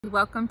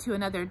Welcome to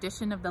another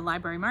edition of the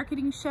Library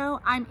Marketing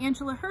Show. I'm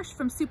Angela Hursh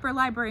from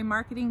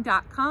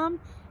superlibrarymarketing.com,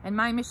 and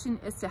my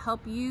mission is to help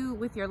you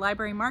with your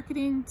library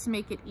marketing to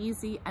make it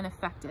easy and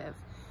effective.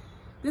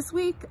 This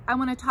week, I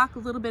want to talk a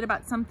little bit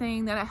about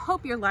something that I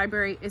hope your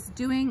library is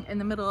doing in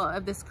the middle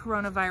of this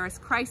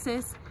coronavirus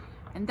crisis,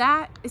 and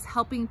that is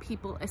helping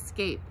people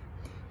escape.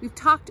 We've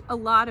talked a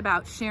lot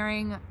about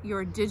sharing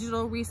your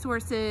digital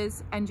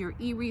resources and your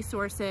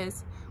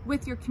e-resources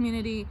with your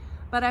community,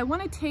 but I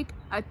want to take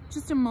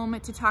just a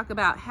moment to talk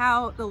about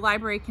how the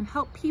library can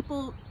help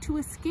people to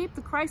escape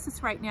the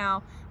crisis right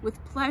now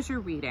with pleasure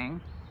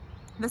reading.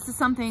 This is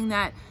something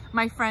that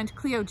my friend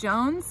Cleo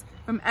Jones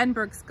from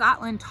Edinburgh,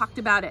 Scotland talked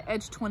about at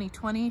Edge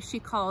 2020. She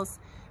calls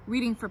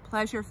reading for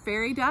pleasure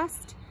fairy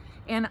dust.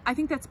 And I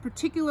think that's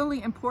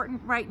particularly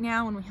important right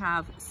now when we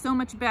have so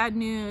much bad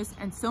news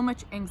and so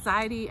much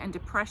anxiety and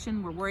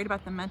depression. We're worried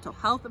about the mental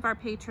health of our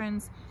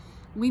patrons.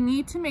 We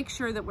need to make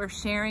sure that we're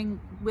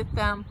sharing with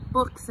them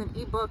books and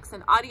ebooks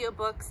and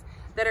audiobooks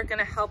that are going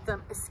to help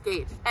them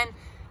escape. And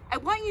I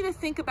want you to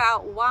think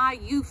about why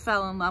you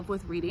fell in love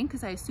with reading,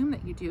 because I assume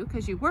that you do,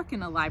 because you work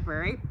in a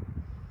library.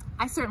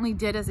 I certainly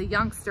did as a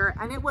youngster,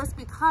 and it was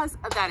because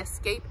of that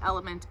escape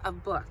element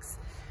of books.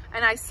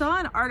 And I saw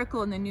an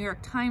article in the New York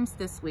Times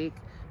this week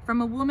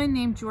from a woman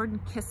named Jordan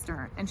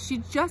Kisner, and she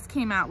just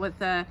came out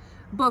with a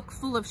book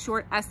full of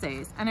short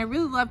essays. And I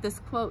really love this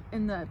quote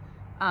in the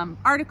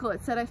article.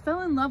 It said, "I fell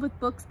in love with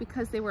books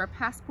because they were a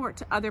passport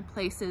to other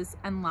places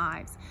and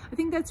lives." I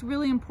think that's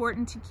really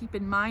important to keep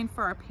in mind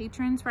for our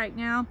patrons right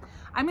now.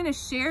 I'm going to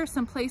share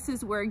some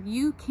places where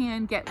you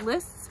can get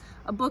lists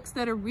of books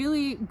that are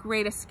really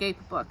great escape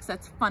books.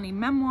 That's funny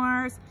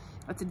memoirs,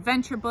 that's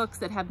adventure books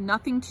that have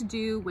nothing to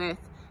do with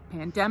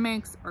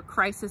pandemics or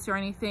crisis or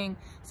anything,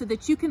 so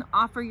that you can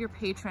offer your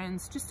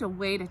patrons just a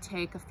way to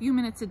take a few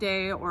minutes a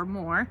day or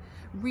more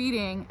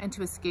reading and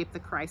to escape the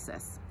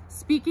crisis.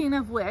 Speaking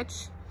of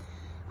which,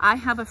 I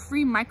have a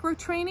free micro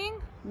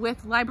training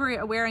with Library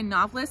Aware and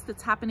Novelists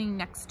that's happening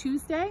next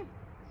Tuesday.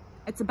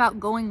 It's about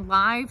going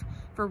live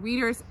for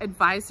Readers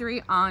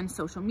Advisory on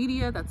social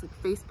media. That's like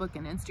Facebook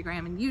and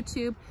Instagram and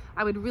YouTube.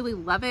 I would really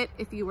love it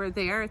if you were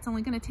there. It's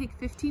only going to take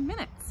 15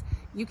 minutes.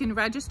 You can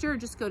register,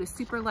 just go to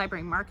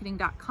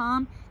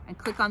superlibrarymarketing.com and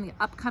click on the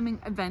upcoming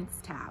events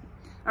tab.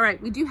 All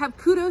right, we do have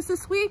Kudos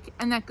this week,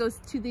 and that goes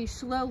to the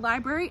Schlow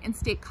Library in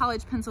State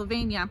College,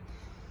 Pennsylvania.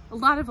 A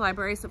lot of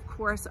libraries, of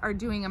course, are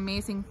doing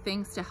amazing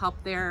things to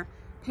help their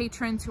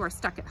patrons who are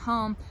stuck at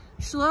home.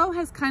 Schlow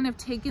has kind of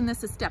taken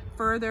this a step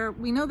further.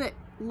 We know that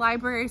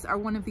libraries are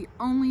one of the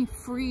only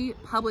free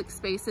public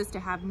spaces to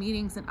have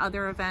meetings and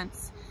other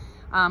events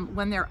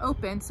when they're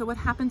open. So what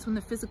happens when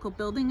the physical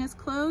building is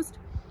closed?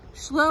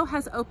 Schlow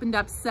has opened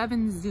up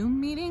 7 Zoom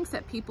meetings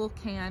that people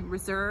can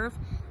reserve,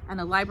 and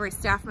a library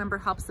staff member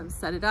helps them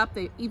set it up.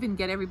 They even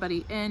get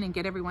everybody in and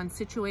get everyone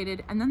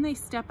situated, and then they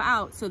step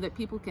out so that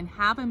people can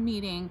have a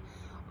meeting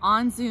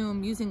on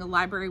Zoom using a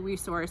library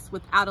resource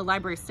without a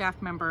library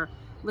staff member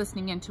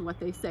listening into what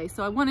they say.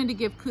 So I wanted to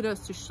give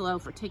kudos to Schlow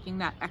for taking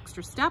that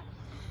extra step.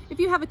 If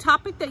you have a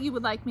topic that you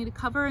would like me to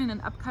cover in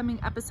an upcoming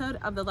episode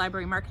of the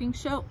Library Marketing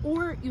Show,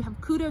 or you have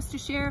kudos to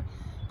share,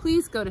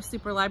 please go to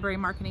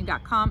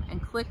superlibrarymarketing.com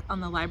and click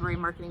on the Library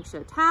Marketing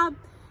Show tab.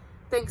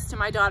 Thanks to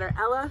my daughter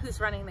Ella, who's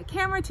running the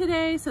camera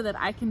today so that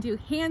I can do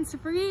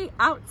hands-free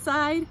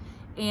outside.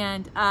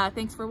 And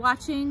thanks for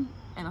watching,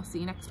 and I'll see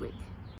you next week.